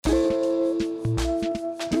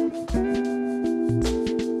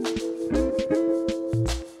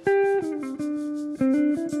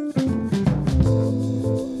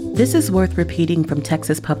This is worth repeating from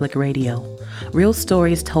Texas Public Radio. Real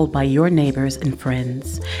stories told by your neighbors and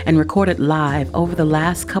friends and recorded live over the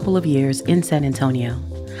last couple of years in San Antonio.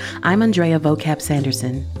 I'm Andrea Vocab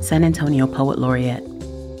Sanderson, San Antonio Poet Laureate.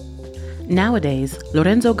 Nowadays,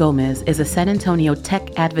 Lorenzo Gomez is a San Antonio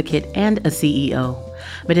tech advocate and a CEO.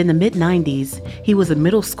 But in the mid-90s, he was a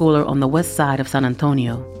middle schooler on the west side of San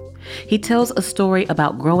Antonio. He tells a story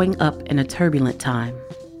about growing up in a turbulent time.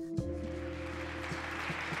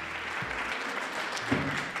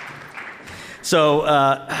 So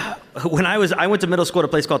when I went to middle school at a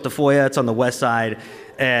place called Tafoya. It's on the west side.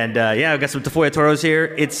 And I've got some Tafoya Toros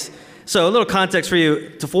here. So a little context for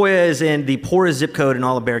you. Tafoya is in the poorest zip code in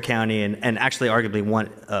all of Bexar County and actually arguably one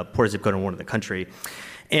poorest zip code in one of the country.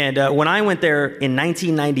 And when I went there in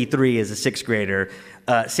 1993 as a sixth grader,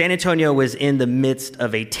 San Antonio was in the midst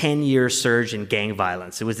of a 10-year surge in gang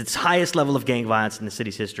violence. It was its highest level of gang violence in the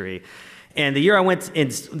city's history. And the year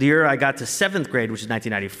I got to seventh grade, which is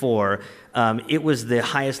 1994, it was the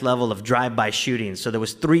highest level of drive-by shootings. So there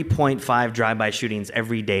was 3.5 drive-by shootings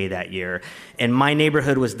every day that year. And my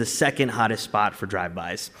neighborhood was the second hottest spot for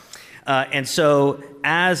drive-bys. And so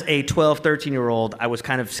as a 12, 13-year-old, I was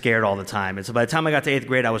kind of scared all the time. And so by the time I got to eighth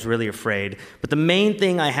grade, I was really afraid. But the main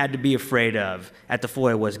thing I had to be afraid of at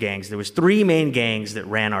Tafoya was gangs. There was three main gangs that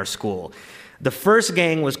ran our school. The first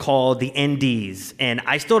gang was called the NDs, and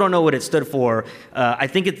I still don't know what it stood for. I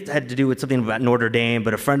think it had to do with something about Notre Dame,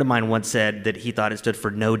 but a friend of mine once said that he thought it stood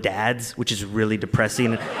for no dads, which is really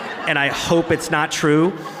depressing, and I hope it's not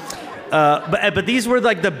true. But these were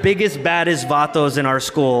like the biggest, baddest vatos in our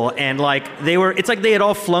school, and it's like they had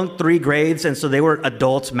all flunked 3 grades, and so they were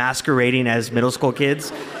adults masquerading as middle school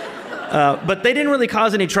kids. But they didn't really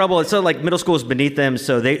cause any trouble. It's so like middle school was beneath them,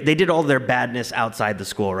 so they did all their badness outside the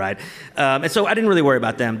school, right? And so I didn't really worry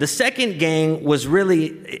about them. The second gang was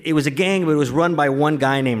it was a gang, but it was run by one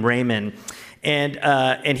guy named Raymond.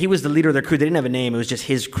 And he was the leader of their crew. They didn't have a name. It was just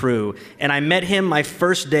his crew. And I met him my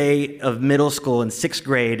first day of middle school in sixth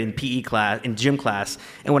grade in PE class, in gym class.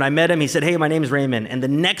 And when I met him, he said, "Hey, my name is Raymond." And the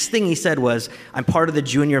next thing he said was, "I'm part of the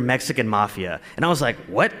Junior Mexican Mafia." And I was like,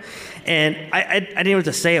 "What?" And I didn't know what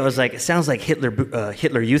to say. I was like, it sounds like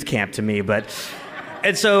Hitler Youth Camp to me.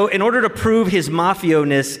 And so in order to prove his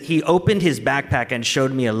mafio-ness, he opened his backpack and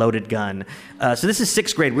showed me a loaded gun. So this is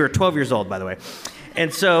sixth grade. We were 12 years old, by the way.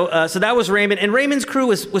 And so that was Raymond. And Raymond's crew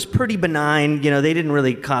was pretty benign. You know, they didn't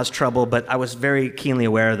really cause trouble, but I was very keenly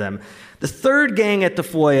aware of them. The third gang at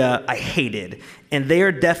Tafoya I hated, and they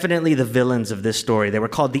are definitely the villains of this story. They were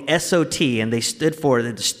called the SOT, and they stood for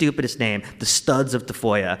the stupidest name, the Studs of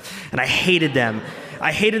Tafoya. And I hated them.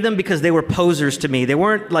 I hated them because they were posers to me. They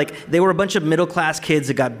were a bunch of middle-class kids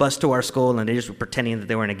that got bused to our school, and they just were pretending that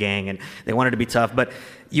they were in a gang, and they wanted to be tough. But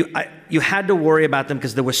you had to worry about them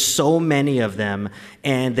because there were so many of them,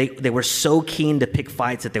 and they were so keen to pick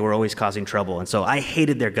fights that they were always causing trouble. And so I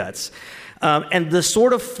hated their guts. And the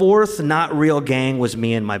sort of fourth not real gang was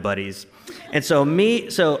me and my buddies. And so me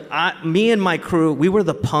and my crew, we were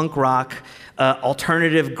the punk rock,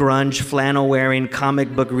 alternative grunge, flannel wearing,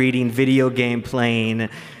 comic book reading, video game playing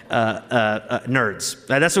nerds.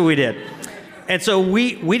 That's what we did. And so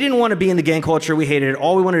we didn't want to be in the gang culture. We hated it.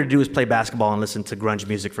 All we wanted to do was play basketball and listen to grunge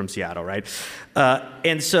music from Seattle, right?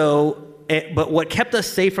 But what kept us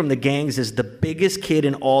safe from the gangs is the biggest kid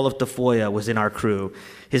in all of Tafoya was in our crew.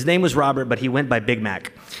 His name was Robert, but he went by Big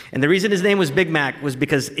Mac. And the reason his name was Big Mac was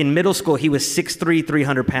because in middle school, he was 6'3",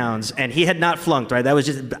 300 pounds, and he had not flunked, right? That was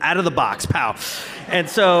just out of the box, pow. And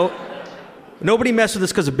so nobody messed with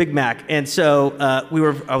us because of Big Mac. And so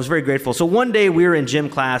I was very grateful. So one day we were in gym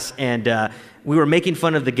class, and we were making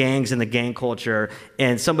fun of the gangs and the gang culture,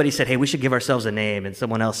 and somebody said, "Hey, we should give ourselves a name." And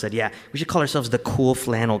someone else said, "Yeah, we should call ourselves the Cool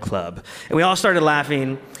Flannel Club." And we all started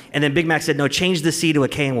laughing, and then Big Mac said, "No, change the C to a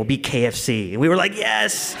K and we'll be KFC." And we were like,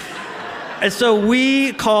 "Yes!" And so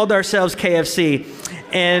we called ourselves KFC,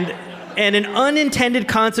 and an unintended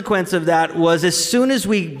consequence of that was as soon as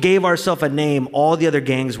we gave ourselves a name, all the other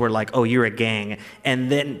gangs were like, "Oh, you're a gang,"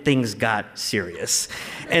 and then things got serious.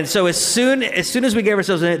 And so as soon as we gave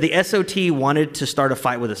ourselves a name, the SOT wanted to start a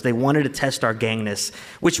fight with us. They wanted to test our gangness,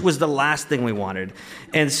 which was the last thing we wanted.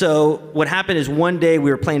 And so what happened is one day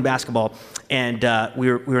we were playing basketball, and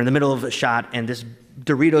we were in the middle of a shot, and this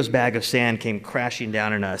Doritos bag of sand came crashing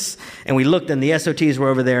down on us. And we looked, and the SOTs were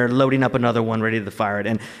over there loading up another one, ready to fire it.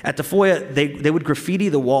 And at Tafoya, they would graffiti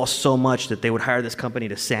the walls so much that they would hire this company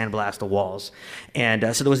to sandblast the walls.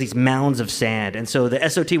 And so there was these mounds of sand. And so the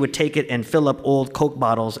SOT would take it and fill up old Coke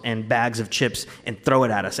bottles and bags of chips and throw it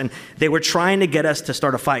at us. And they were trying to get us to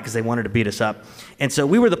start a fight because they wanted to beat us up. And so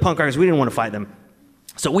we were the punk rockers. We didn't want to fight them.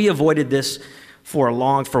 So we avoided this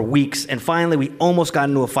for weeks, and finally we almost got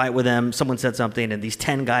into a fight with them. Someone said something, and these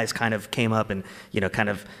 10 guys kind of came up and, kind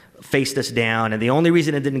of faced us down. And the only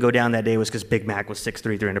reason it didn't go down that day was because Big Mac was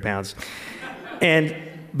 6'3", 300 pounds.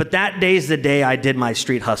 But that day's the day I did my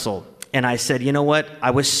street hustle. And I said, you know what?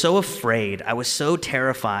 I was so afraid. I was so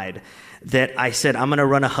terrified that I said, I'm going to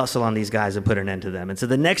run a hustle on these guys and put an end to them. And so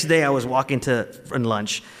the next day I was walking for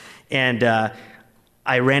lunch, and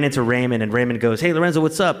I ran into Raymond, and Raymond goes, hey, Lorenzo,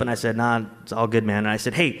 what's up? And I said, nah, it's all good, man. And I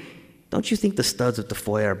said, hey, don't you think the studs at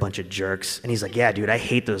Tafoya are a bunch of jerks? And he's like, yeah, dude, I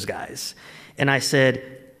hate those guys. And I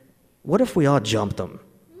said, what if we all jumped them?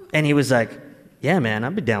 And he was like, yeah, man,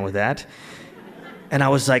 I'd be down with that. And I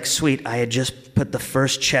was like, sweet, I had just put the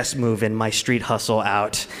first chess move in my street hustle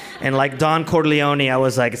out. And like Don Corleone, I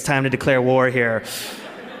was like, it's time to declare war here.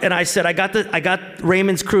 And I said, I got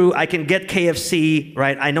Raymond's crew, I can get KFC,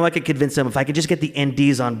 right? I know I could convince them. If I could just get the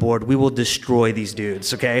NDs on board, we will destroy these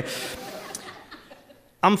dudes, okay?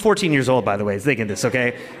 I'm 14 years old, by the way, thinking this,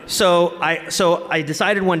 okay? So I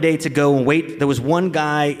decided one day to go and wait. There was one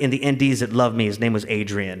guy in the NDs that loved me. His name was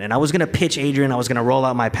Adrian. And I was going to pitch Adrian. I was going to roll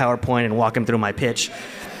out my PowerPoint and walk him through my pitch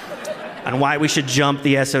on why we should jump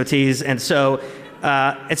the SOTs. And so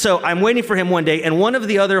I'm waiting for him one day. And one of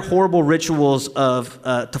the other horrible rituals of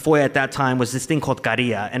Tafoya at that time was this thing called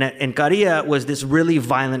Caria. And Caria was this really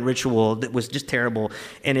violent ritual that was just terrible.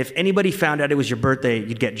 And if anybody found out it was your birthday,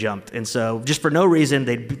 you'd get jumped. And so just for no reason,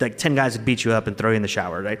 like 10 guys would beat you up and throw you in the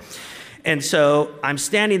shower, right? And so I'm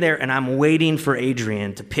standing there and I'm waiting for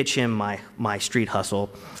Adrian to pitch him my street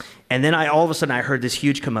hustle. And then all of a sudden I heard this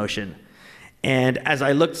huge commotion. And as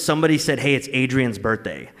I looked, somebody said, hey, it's Adrian's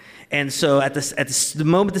birthday. And so at the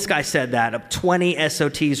moment this guy said that, 20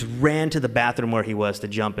 SOTs ran to the bathroom where he was to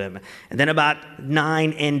jump him. And then about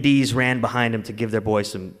 9 NDs ran behind him to give their boy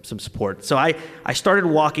some support. So I started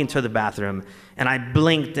walking to the bathroom, and I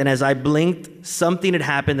blinked. And as I blinked, something had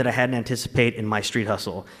happened that I hadn't anticipated in my street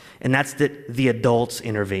hustle. And that's that the adults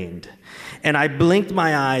intervened. And I blinked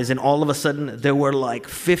my eyes, and all of a sudden, there were like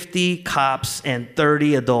 50 cops and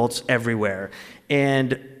 30 adults everywhere.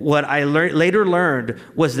 And what I later learned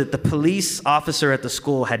was that the police officer at the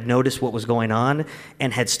school had noticed what was going on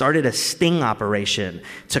and had started a sting operation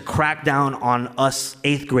to crack down on us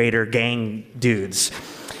 8th grader gang dudes.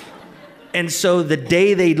 And so the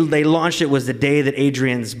day they launched it was the day that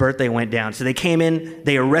Adrian's birthday went down. So they came in,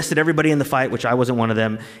 they arrested everybody in the fight, which I wasn't one of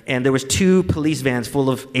them, and there was 2 police vans full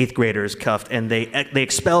of 8th graders cuffed, and they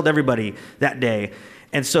expelled everybody that day.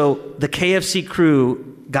 And so the KFC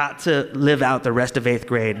crew got to live out the rest of 8th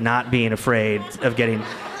grade not being afraid of getting...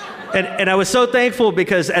 And I was so thankful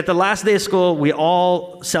because at the last day of school, we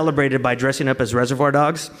all celebrated by dressing up as Reservoir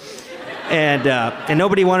Dogs. And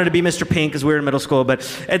nobody wanted to be Mr. Pink because we were in middle school. The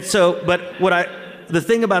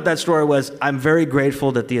thing about that story was I'm very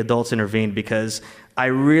grateful that the adults intervened because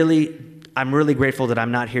I'm really grateful that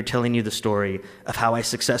I'm not here telling you the story of how I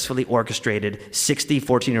successfully orchestrated 60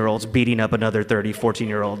 14-year-olds beating up another 30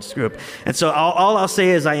 14-year-olds group. And so all I'll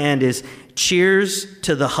say as I end is cheers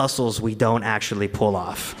to the hustles we don't actually pull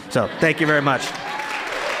off. So thank you very much.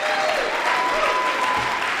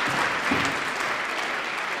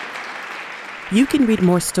 You can read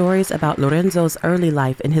more stories about Lorenzo's early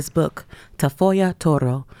life in his book, Tafoya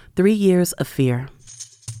Toro, 3 Years of Fear.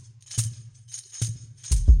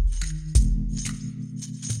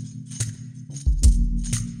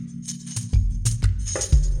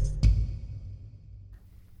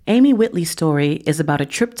 Amy Whitley's story is about a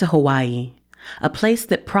trip to Hawaii, a place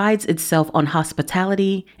that prides itself on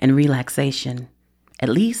hospitality and relaxation. At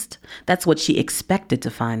least, that's what she expected to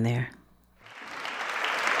find there.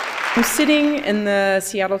 I'm sitting in the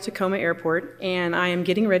Seattle-Tacoma airport, and I am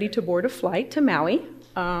getting ready to board a flight to Maui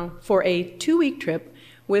for a 2-week trip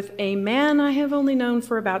with a man I have only known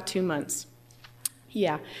for about 2 months.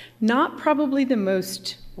 Yeah, not probably the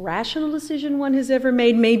most rational decision one has ever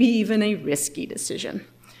made, maybe even a risky decision.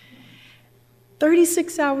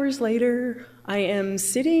 36 hours later, I am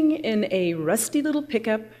sitting in a rusty little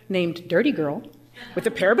pickup named Dirty Girl with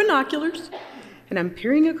a pair of binoculars, and I'm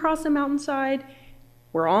peering across the mountainside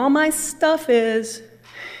where all my stuff is.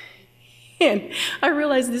 And I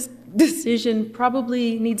realize this decision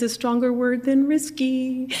probably needs a stronger word than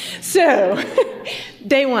risky. So,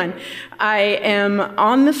 day 1, I am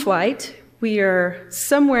on the flight. We are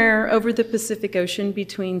somewhere over the Pacific Ocean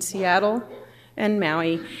between Seattle and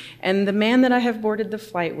Maui, and the man that I have boarded the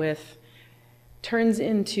flight with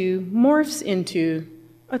morphs into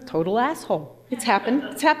a total asshole. It's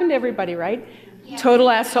happened to everybody, right? Yeah. Total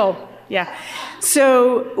asshole. Yeah.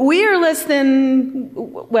 So we are less than,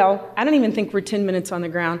 I don't even think we're 10 minutes on the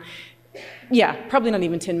ground. Yeah, probably not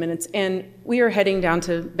even 10 minutes. And we are heading down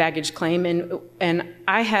to baggage claim, and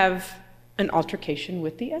I have an altercation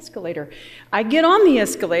with the escalator. I get on the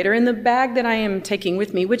escalator, and the bag that I am taking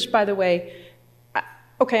with me, which, by the way,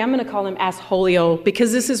 okay, I'm going to call him Assholio,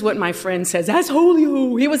 because this is what my friend says,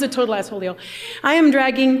 Assholio. He was a total Assholio. I am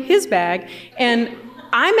dragging his bag, and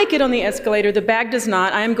I make it on the escalator. The bag does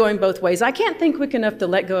not. I am going both ways. I can't think quick enough to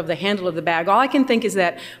let go of the handle of the bag. All I can think is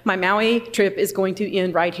that my Maui trip is going to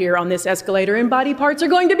end right here on this escalator, and body parts are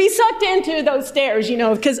going to be sucked into those stairs,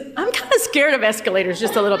 because I'm kind of scared of escalators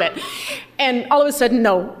just a little bit. And all of a sudden,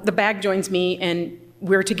 no, the bag joins me, and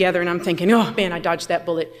we're together, and I'm thinking, oh, man, I dodged that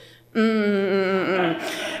bullet.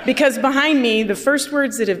 Because behind me, the first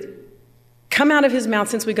words that have come out of his mouth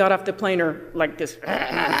since we got off the plane are like this.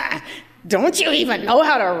 Don't you even know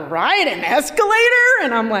how to ride an escalator?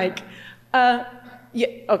 And I'm like, yeah,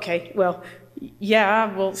 okay, well,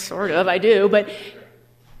 yeah, well, sort of, I do. But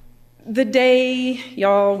the day,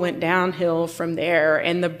 y'all, went downhill from there,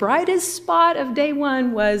 and the brightest spot of day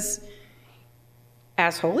one was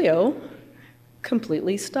Assholio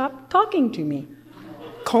completely stopped talking to me.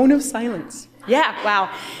 Cone of silence. Yeah,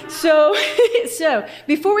 wow. So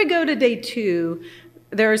before we go to day two,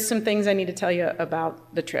 there are some things I need to tell you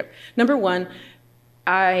about the trip. Number one,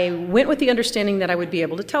 I went with the understanding that I would be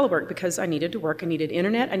able to telework because I needed to work. I needed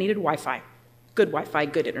internet. I needed Wi-Fi. Good Wi-Fi,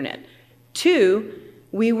 good internet. Two,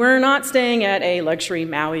 we were not staying at a luxury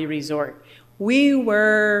Maui resort. We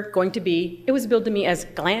were going to be, it was billed to me as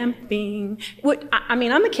glamping. I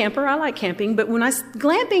mean, I'm a camper, I like camping, but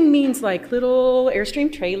glamping means like little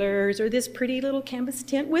Airstream trailers or this pretty little canvas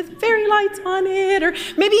tent with fairy lights on it, or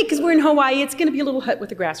maybe because we're in Hawaii, it's gonna be a little hut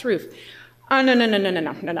with a grass roof. Oh, no.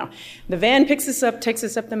 The van picks us up, takes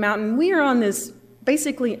us up the mountain. We are on this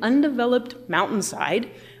basically undeveloped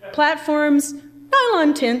mountainside, platforms,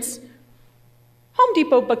 nylon tents, Home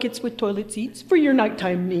Depot buckets with toilet seats for your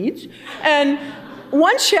nighttime needs, and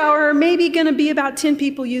one shower, maybe gonna be about 10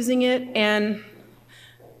 people using it, and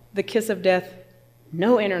the kiss of death,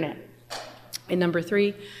 no internet. And number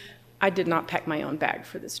three, I did not pack my own bag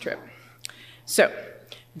for this trip. So,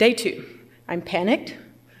 day two, I'm panicked,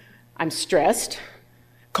 I'm stressed,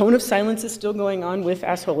 cone of silence is still going on with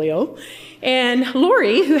Assholio, and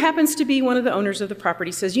Lori, who happens to be one of the owners of the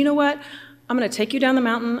property, says, you know what? I'm going to take you down the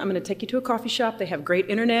mountain. I'm going to take you to a coffee shop. They have great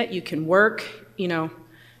internet. You can work, And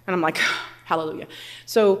I'm like, hallelujah.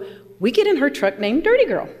 So we get in her truck named Dirty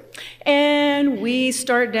Girl. And we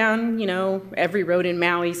start down, every road in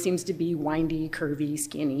Maui seems to be windy, curvy,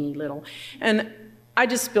 skinny, little. And I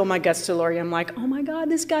just spill my guts to Lori. I'm like, oh my God,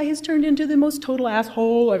 this guy has turned into the most total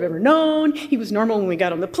asshole I've ever known. He was normal when we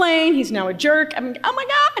got on the plane. He's now a jerk. I mean, oh my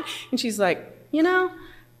God. And she's like,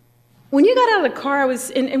 when you got out of the car,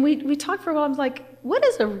 and we talked for a while, I was like, what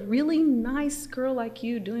is a really nice girl like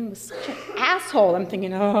you doing with such an asshole? I'm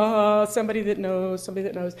thinking, oh, somebody that knows.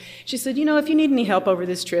 She said, if you need any help over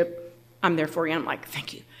this trip, I'm there for you. I'm like,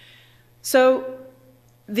 thank you. So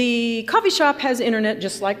the coffee shop has internet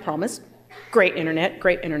just like promised. Great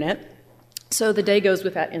internet. So the day goes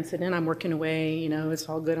with that incident. I'm working away, it's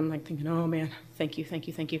all good. I'm like thinking, oh man, thank you.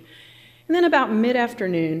 And then about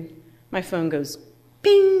mid-afternoon, my phone goes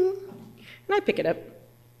ping. And I pick it up.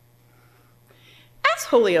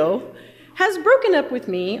 Assholio has broken up with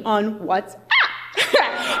me on WhatsApp.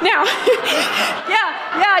 Now,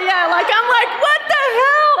 like I'm like, what the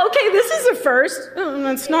hell? Okay, this is a first.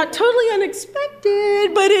 It's not totally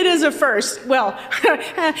unexpected, but it is a first. Well,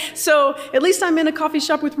 so at least I'm in a coffee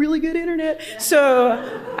shop with really good internet. So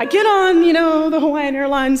I get on, the Hawaiian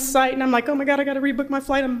Airlines site, and I'm like, oh my God, I got to rebook my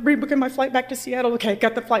flight. I'm rebooking my flight back to Seattle. Okay,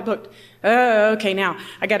 got the flight booked. Okay, now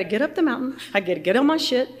I got to get up the mountain. I got to get on my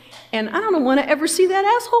shit. And I don't want to ever see that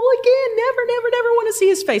asshole again. Never want to see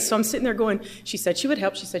his face. So I'm sitting there going, she said she would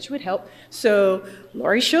help. So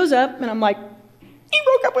Lori shows up, and I'm like, he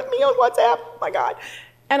broke up with me on WhatsApp. Oh my God.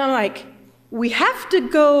 And I'm like, we have to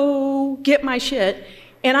go get my shit,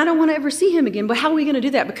 and I don't want to ever see him again. But how are we going to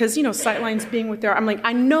do that? Because, Sightlines being with there, I'm like,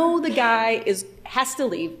 I know the guy has to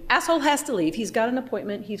leave. Asshole has to leave. He's got an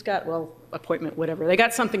appointment. Appointment, whatever. They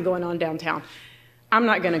got something going on downtown. I'm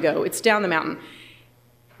not going to go. It's down the mountain.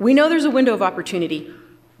 We know there's a window of opportunity,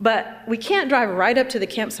 but we can't drive right up to the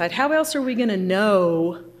campsite. How else are we going to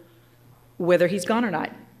know whether he's gone or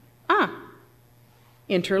not?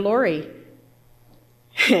 Enter Lori.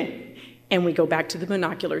 And we go back to the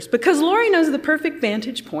binoculars because Lori knows the perfect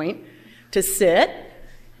vantage point to sit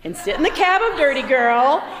and sit in the cab of Dirty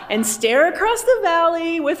Girl and stare across the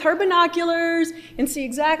valley with her binoculars and see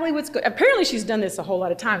exactly what's going on. Apparently she's done this a whole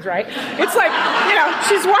lot of times, right? It's like,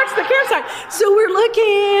 she's watched the campsite. So we're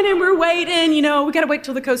looking and we're waiting, we got to wait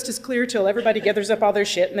till the coast is clear, till everybody gathers up all their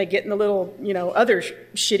shit and they get in the little, other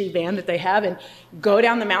shitty van that they have and go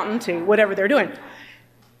down the mountain to whatever they're doing.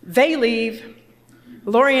 They leave.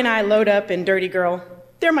 Lori and I load up in Dirty Girl.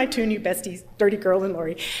 They're my two new besties, Dirty Girl and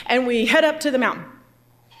Lori. And we head up to the mountain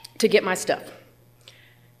to get my stuff.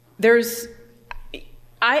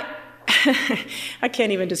 I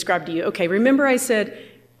can't even describe to you. Okay, remember I said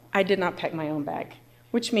I did not pack my own bag,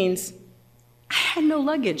 which means I had no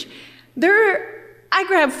luggage. I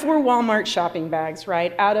grabbed 4 Walmart shopping bags,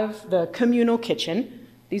 right, out of the communal kitchen.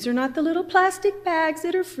 These are not the little plastic bags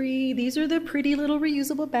that are free. These are the pretty little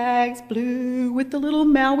reusable bags, blue, with the little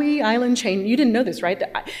Maui island chain. You didn't know this, right?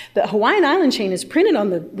 The Hawaiian island chain is printed on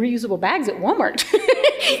the reusable bags at Walmart.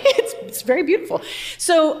 It's very beautiful.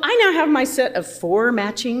 So I now have my set of 4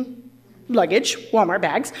 matching luggage, Walmart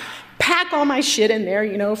bags, pack all my shit in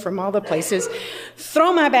there, from all the places,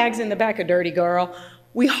 throw my bags in the back of Dirty Girl.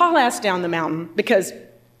 We haul ass down the mountain because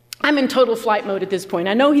I'm in total flight mode at this point.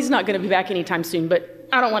 I know he's not going to be back anytime soon, but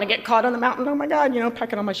I don't want to get caught on the mountain. Oh my God,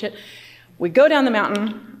 packing all my shit. We go down the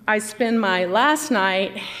mountain. I spend my last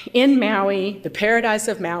night in Maui, the paradise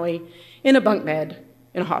of Maui, in a bunk bed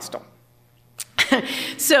in a hostel.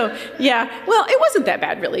 So, yeah, well, it wasn't that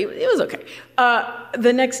bad, really. It was okay.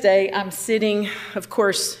 The next day, I'm sitting, of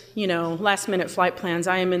course, last minute flight plans.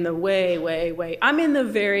 I am in the I'm in the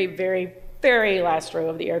very, very, very last row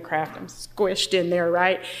of the aircraft. I'm squished in there,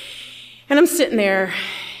 right? And I'm sitting there,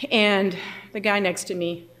 and the guy next to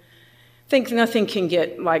me thinks nothing can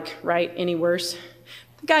get, any worse.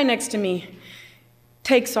 The guy next to me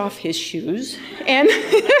takes off his shoes, and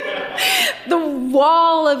the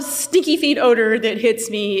wall of stinky feet odor that hits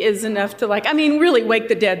me is enough to, really wake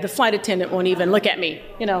the dead. The flight attendant won't even look at me,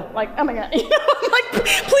 oh my God. I'm like,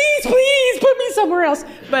 please, put me somewhere else.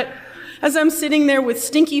 But as I'm sitting there with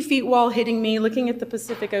stinky feet wall hitting me, looking at the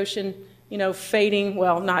Pacific Ocean, fading,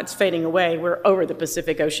 well, not fading away, we're over the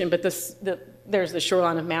Pacific Ocean, but there's the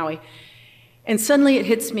shoreline of Maui. And suddenly it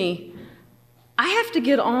hits me, I have to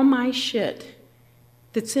get all my shit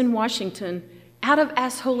that's in Washington out of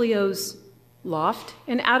Asholio's loft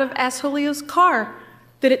and out of Asholio's car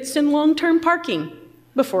that it's in long-term parking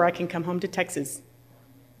before I can come home to Texas.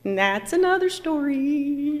 And that's another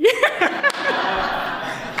story.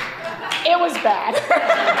 It was bad.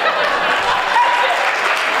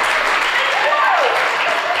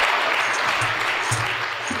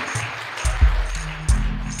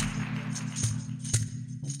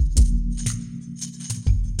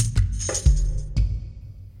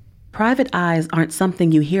 Private eyes aren't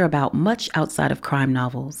something you hear about much outside of crime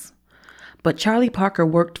novels. But Charlie Parker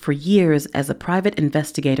worked for years as a private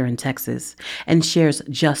investigator in Texas and shares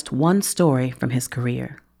just one story from his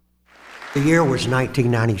career. The year was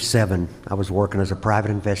 1997. I was working as a private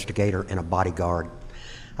investigator and a bodyguard.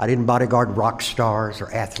 I didn't bodyguard rock stars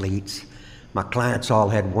or athletes. My clients all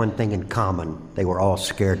had one thing in common. They were all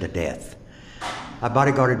scared to death. I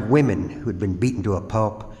bodyguarded women who had been beaten to a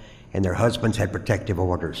pulp and their husbands had protective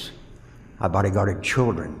orders. I bodyguarded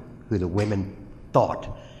children who the women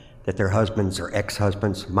thought that their husbands or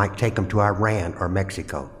ex-husbands might take them to Iran or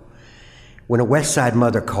Mexico. When a West Side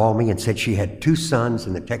mother called me and said she had 2 sons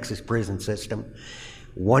in the Texas prison system,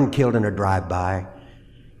 one killed in a drive-by,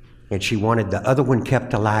 and she wanted the other one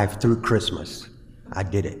kept alive through Christmas, I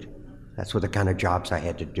did it. That's what the kind of jobs I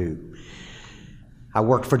had to do. I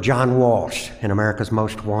worked for John Walsh in America's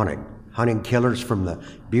Most Wanted, hunting killers from the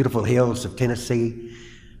beautiful hills of Tennessee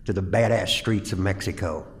to the badass streets of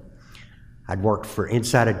Mexico. I'd worked for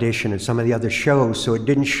Inside Edition and some of the other shows, so it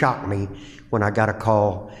didn't shock me when I got a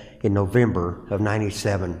call in November of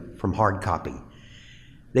 '97 from Hard Copy.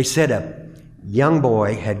 They said a young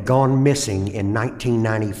boy had gone missing in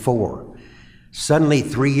 1994. Suddenly,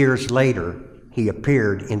 3 years later, he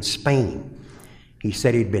appeared in Spain. He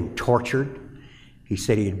said he'd been tortured. He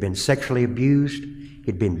said he had been sexually abused.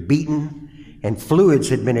 He'd been beaten, and fluids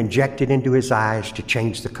had been injected into his eyes to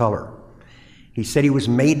change the color. He said he was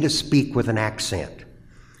made to speak with an accent.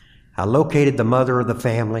 I located the mother of the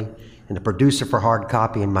family, and the producer for Hard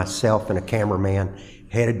Copy and myself and a cameraman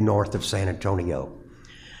headed north of San Antonio.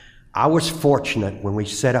 I was fortunate when we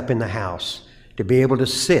set up in the house to be able to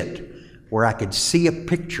sit where I could see a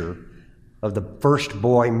picture of the first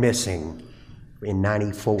boy missing in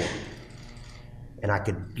 '94. And I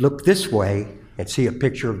could look this way and see a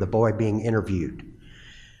picture of the boy being interviewed.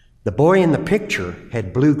 The boy in the picture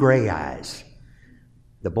had blue-gray eyes.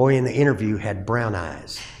 The boy in the interview had brown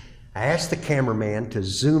eyes. I asked the cameraman to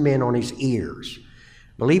zoom in on his ears.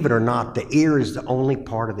 Believe it or not, the ear is the only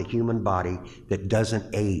part of the human body that doesn't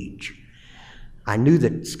age. I knew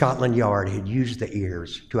that Scotland Yard had used the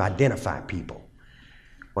ears to identify people.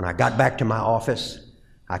 When I got back to my office,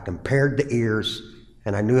 I compared the ears,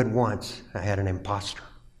 and I knew at once I had an imposter.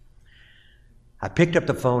 I picked up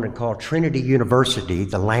the phone and called Trinity University,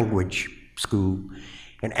 the language school,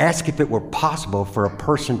 and asked if it were possible for a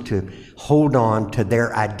person to hold on to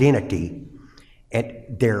their identity and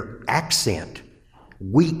their accent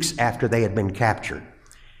weeks after they had been captured.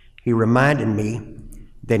 He reminded me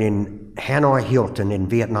that in Hanoi Hilton in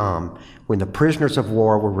Vietnam, when the prisoners of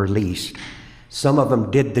war were released, some of them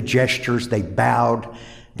did the gestures, they bowed,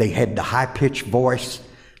 they had the high-pitched voice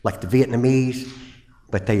like the Vietnamese,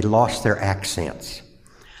 but they lost their accents.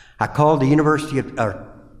 I called the University of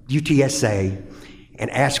UTSA and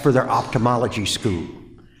asked for their ophthalmology school.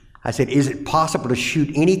 I said, is it possible to shoot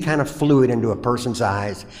any kind of fluid into a person's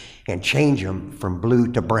eyes and change them from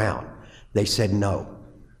blue to brown? They said no.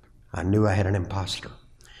 I knew I had an imposter.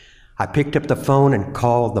 I picked up the phone and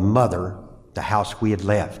called the mother, the house we had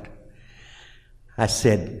left. I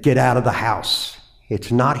said, get out of the house.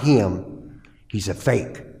 It's not him. He's a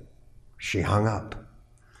fake. She hung up.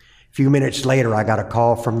 A few minutes later, I got a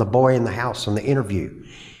call from the boy in the house on the interview.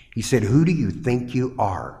 He said, who do you think you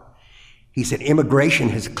are? He said, immigration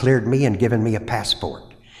has cleared me and given me a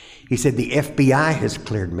passport. He said, the FBI has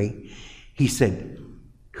cleared me. He said,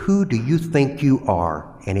 who do you think you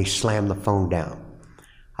are? And he slammed the phone down.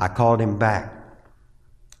 I called him back.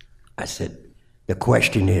 I said, the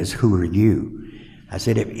question is, who are you? I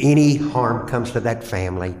said, if any harm comes to that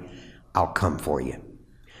family, I'll come for you.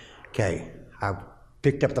 Okay, I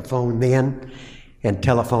picked up the phone then and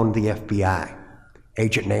telephoned the FBI.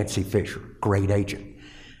 Agent Nancy Fisher, great agent.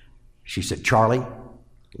 She said, Charlie,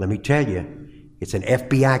 let me tell you, it's an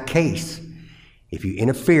FBI case. If you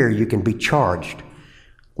interfere, you can be charged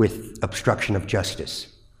with obstruction of justice.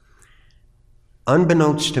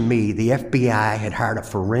 Unbeknownst to me, the FBI had hired a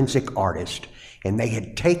forensic artist, and they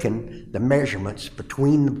had taken the measurements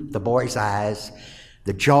between the boy's eyes,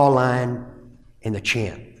 the jawline, and the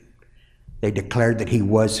chin. They declared that he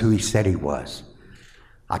was who he said he was.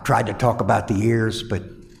 I tried to talk about the ears, but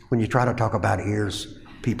when you try to talk about ears,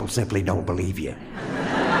 people simply don't believe you.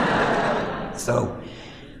 So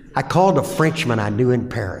I called a Frenchman I knew in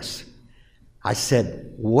Paris. I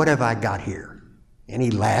said, what have I got here? And he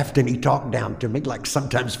laughed and he talked down to me like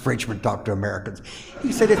sometimes Frenchmen talk to Americans.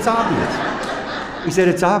 He said, it's obvious. He said,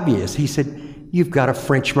 it's obvious. He said, you've got a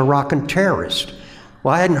French-Moroccan terrorist.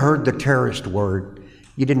 Well, I hadn't heard the terrorist word.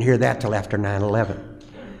 You didn't hear that till after 9/11.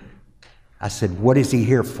 I said, what is he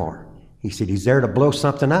here for? He said, he's there to blow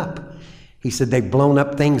something up. He said, they've blown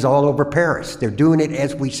up things all over Paris. They're doing it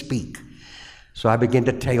as we speak. So I began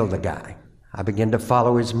to tail the guy. I began to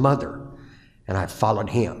follow his mother, and I followed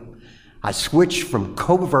him. I switched from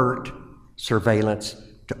covert surveillance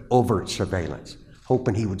to overt surveillance,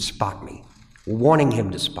 hoping he would spot me, wanting him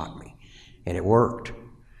to spot me. And it worked.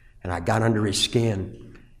 And I got under his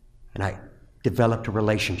skin, and I developed a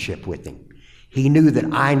relationship with him. He knew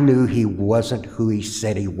that I knew he wasn't who he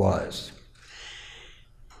said he was.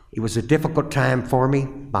 It was a difficult time for me.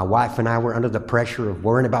 My wife and I were under the pressure of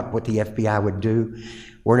worrying about what the FBI would do,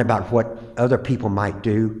 worrying about what other people might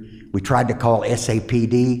do. We tried to call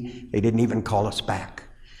SAPD. They didn't even call us back.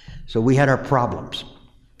 So we had our problems.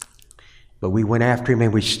 But we went after him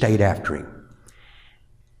and we stayed after him.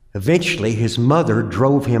 Eventually, his mother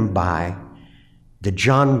drove him by the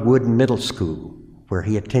John Wood Middle School where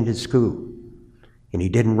he attended school, and he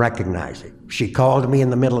didn't recognize it. She called me in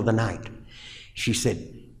the middle of the night. She said,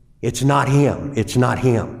 it's not him, it's not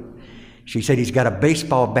him. She said, he's got a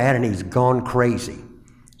baseball bat and he's gone crazy.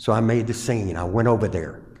 So I made the scene. I went over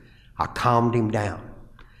there. I calmed him down.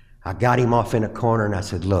 I got him off in a corner and I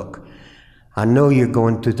said, look, I know you're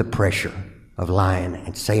going through the pressure of lying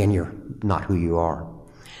and saying you're not who you are.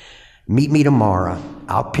 Meet me tomorrow.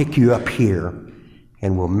 I'll pick you up here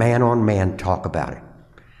and we'll man on man talk about it.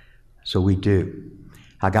 So we do.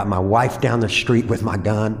 I got my wife down the street with my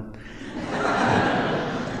gun.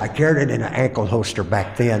 I carried it in an ankle holster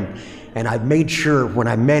back then, and I made sure when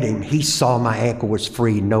I met him, he saw my ankle was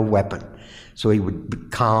free, no weapon. So he would be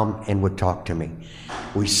calm and would talk to me.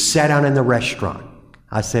 We sat down in the restaurant.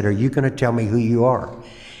 I said, are you going to tell me who you are?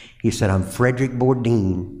 He said, I'm Frederick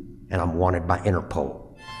Bourdin, and I'm wanted by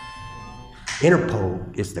Interpol.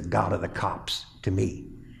 Interpol is the god of the cops to me.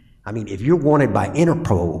 I mean, if you're wanted by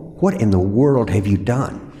Interpol, what in the world have you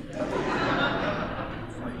done?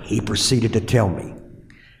 He proceeded to tell me.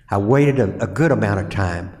 I waited a good amount of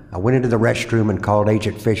time. I went into the restroom and called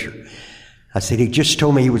Agent Fisher. I said, he just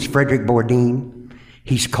told me he was Frederick Bourdin.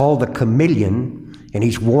 He's called the Chameleon, and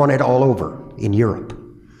he's worn it all over in Europe.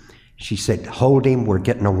 She said, hold him, we're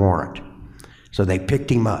getting a warrant. So they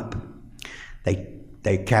picked him up.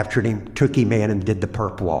 They captured him, took him in, and did the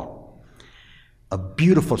perp walk. A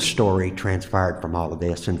beautiful story transpired from all of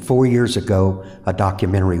this, and 4 years ago, a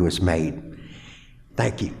documentary was made.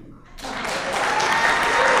 Thank you.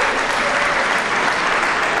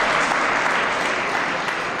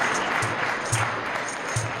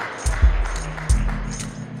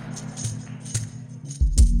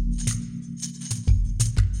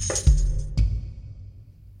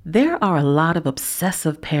 There are a lot of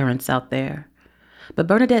obsessive parents out there, but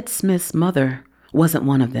Bernadette Smith's mother wasn't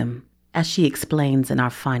one of them, as she explains in our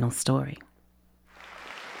final story.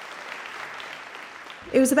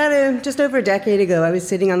 It was about just over a decade ago. I was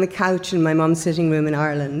sitting on the couch in my mom's sitting room in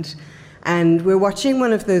Ireland, and we're watching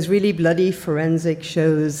one of those really bloody forensic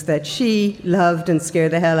shows that she loved and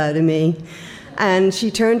scared the hell out of me. And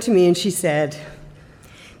she turned to me and she said,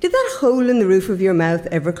 "Did that hole in the roof of your mouth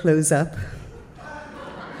ever close up?"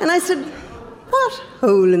 And I said, "What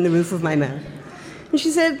hole in the roof of my mouth?" And she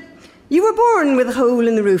said, "You were born with a hole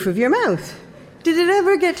in the roof of your mouth. Did it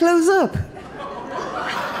ever get closed up?"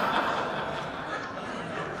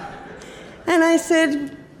 And I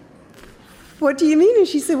said, "What do you mean?" And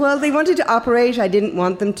she said, "Well, they wanted to operate. I didn't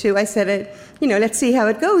want them to." I said, let's see how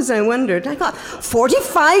it goes. And I wondered. I thought,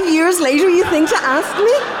 45 years later, you think to ask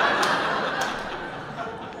me?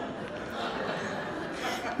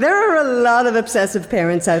 There are a lot of obsessive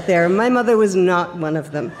parents out there. My mother was not one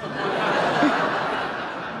of them.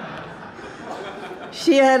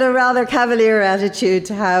 She had a rather cavalier attitude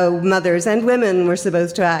to how mothers and women were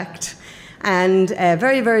supposed to act, and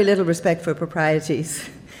very, very little respect for proprieties.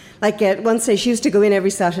 Like one day, she used to go in every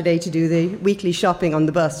Saturday to do the weekly shopping on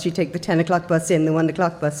the bus. She'd take the 10 o'clock bus in, the 1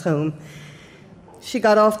 o'clock bus home. She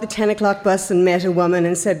got off the 10 o'clock bus and met a woman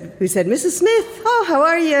who said, "Mrs. Smith, oh, how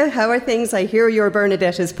are you? How are things? I hear your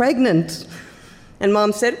Bernadette is pregnant." And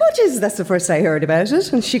Mom said, "What is? That's the first I heard about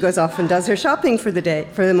it." And she goes off and does her shopping for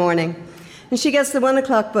the morning. And she gets the 1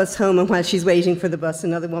 o'clock bus home, and while she's waiting for the bus,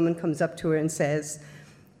 another woman comes up to her and says,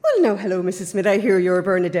 "Well, no, hello, Mrs. Smith, I hear your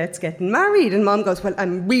Bernadette's getting married." And Mom goes, "Well,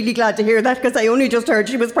 I'm really glad to hear that, because I only just heard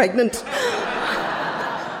she was pregnant."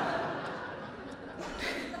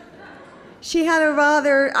 She had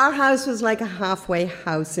our house was like a halfway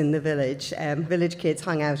house in the village. Village kids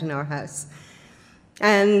hung out in our house.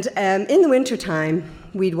 And in the wintertime,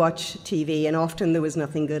 we'd watch TV, and often there was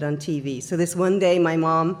nothing good on TV. So this one day, my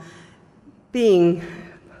mom, being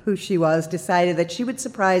who she was, decided that she would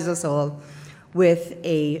surprise us all with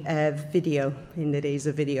a video, in the days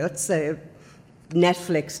of video. It's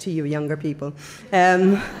Netflix to you younger people.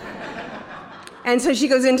 And so she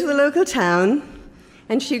goes into the local town,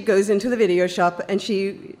 and she goes into the video shop, and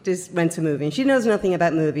she just rents a movie. And she knows nothing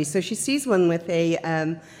about movies, so she sees one with a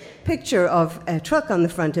picture of a truck on the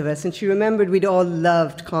front of us, and she remembered we'd all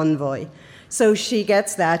loved Convoy. So she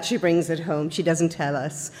gets that, she brings it home, she doesn't tell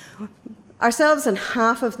us. Ourselves and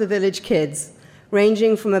half of the village kids,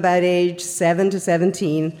 ranging from about age 7 to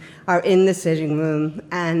 17, are in the sitting room,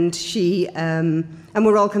 and and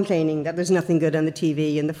we're all complaining that there's nothing good on the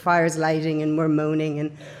TV, and the fire's lighting, and we're moaning,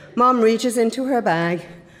 and Mom reaches into her bag,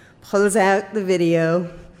 pulls out the video,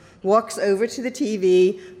 walks over to the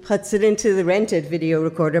TV, puts it into the rented video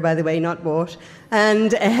recorder, by the way, not bought,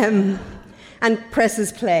 and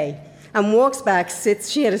presses play, and walks back, sits,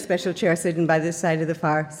 she had a special chair sitting by the side of the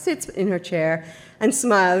fire, sits in her chair, and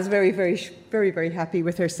smiles very, very, very, very happy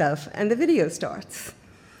with herself, and the video starts.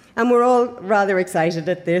 And we're all rather excited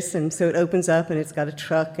at this, and so it opens up, and it's got a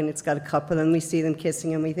truck, and it's got a couple, and we see them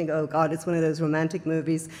kissing, and we think, oh God, it's one of those romantic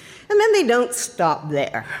movies. And then they don't stop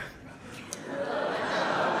there.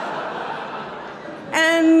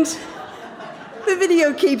 And the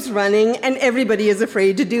video keeps running, and everybody is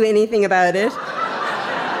afraid to do anything about it.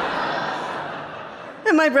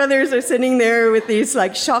 And my brothers are sitting there with these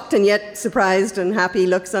shocked and yet surprised and happy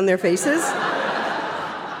looks on their faces.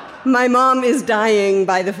 My mom is dying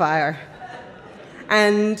by the fire,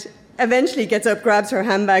 and eventually gets up, grabs her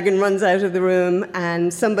handbag, and runs out of the room,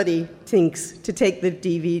 and somebody thinks to take the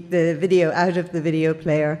video out of the video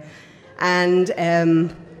player and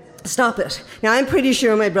stop it. Now, I'm pretty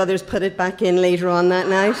sure my brothers put it back in later on that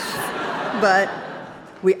night, but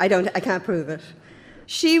I can't prove it.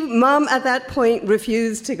 Mom at that point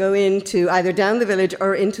refused to go into either down the village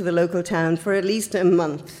or into the local town for at least a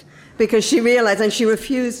month, because she realized, and she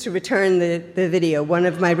refused to return the video. One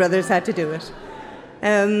of my brothers had to do it.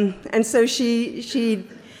 And so she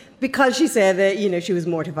because she said that, she was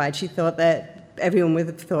mortified, she thought that everyone would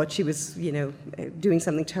have thought she was, doing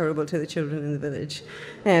something terrible to the children in the village,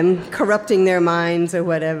 corrupting their minds or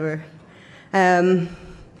whatever. And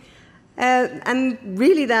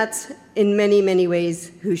really that's, in many, many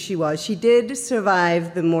ways, who she was. She did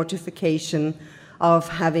survive the mortification of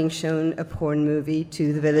having shown a porn movie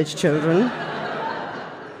to the village children.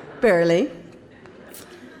 Barely.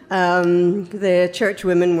 The church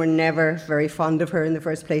women were never very fond of her in the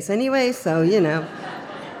first place anyway, so,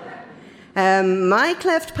 my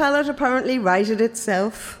cleft palate apparently righted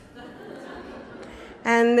itself.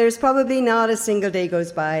 And there's probably not a single day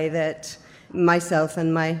goes by that myself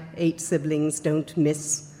and my 8 siblings don't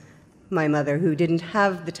miss my mother, who didn't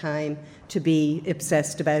have the time to be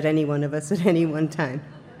obsessed about any one of us at any one time.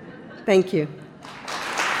 Thank you.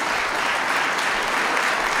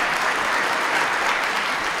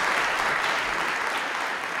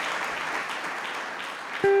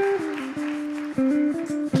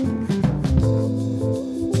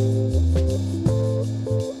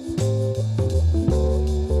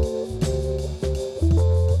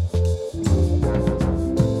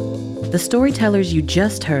 The storytellers you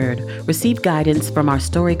just heard received guidance from our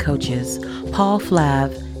story coaches, Paul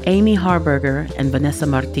Flav, Amy Harberger, and Vanessa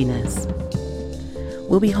Martinez.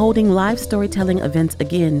 We'll be holding live storytelling events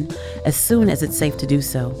again as soon as it's safe to do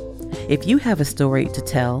so. If you have a story to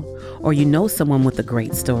tell, or you know someone with a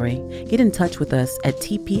great story, get in touch with us at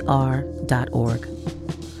tpr.org.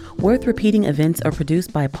 Worth Repeating events are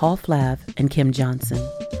produced by Paul Flav and Kim Johnson.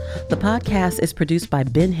 The podcast is produced by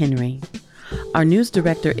Ben Henry. Our news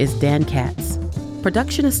director is Dan Katz.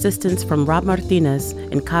 Production assistance from Rob Martinez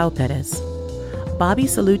and Kyle Perez. Bobby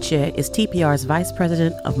Salucci is TPR's Vice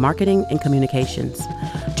President of Marketing and Communications.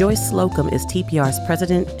 Joyce Slocum is TPR's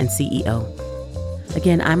President and CEO.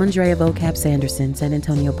 Again, I'm Andrea Vocab Sanderson, San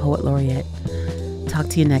Antonio Poet Laureate. Talk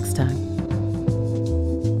to you next time.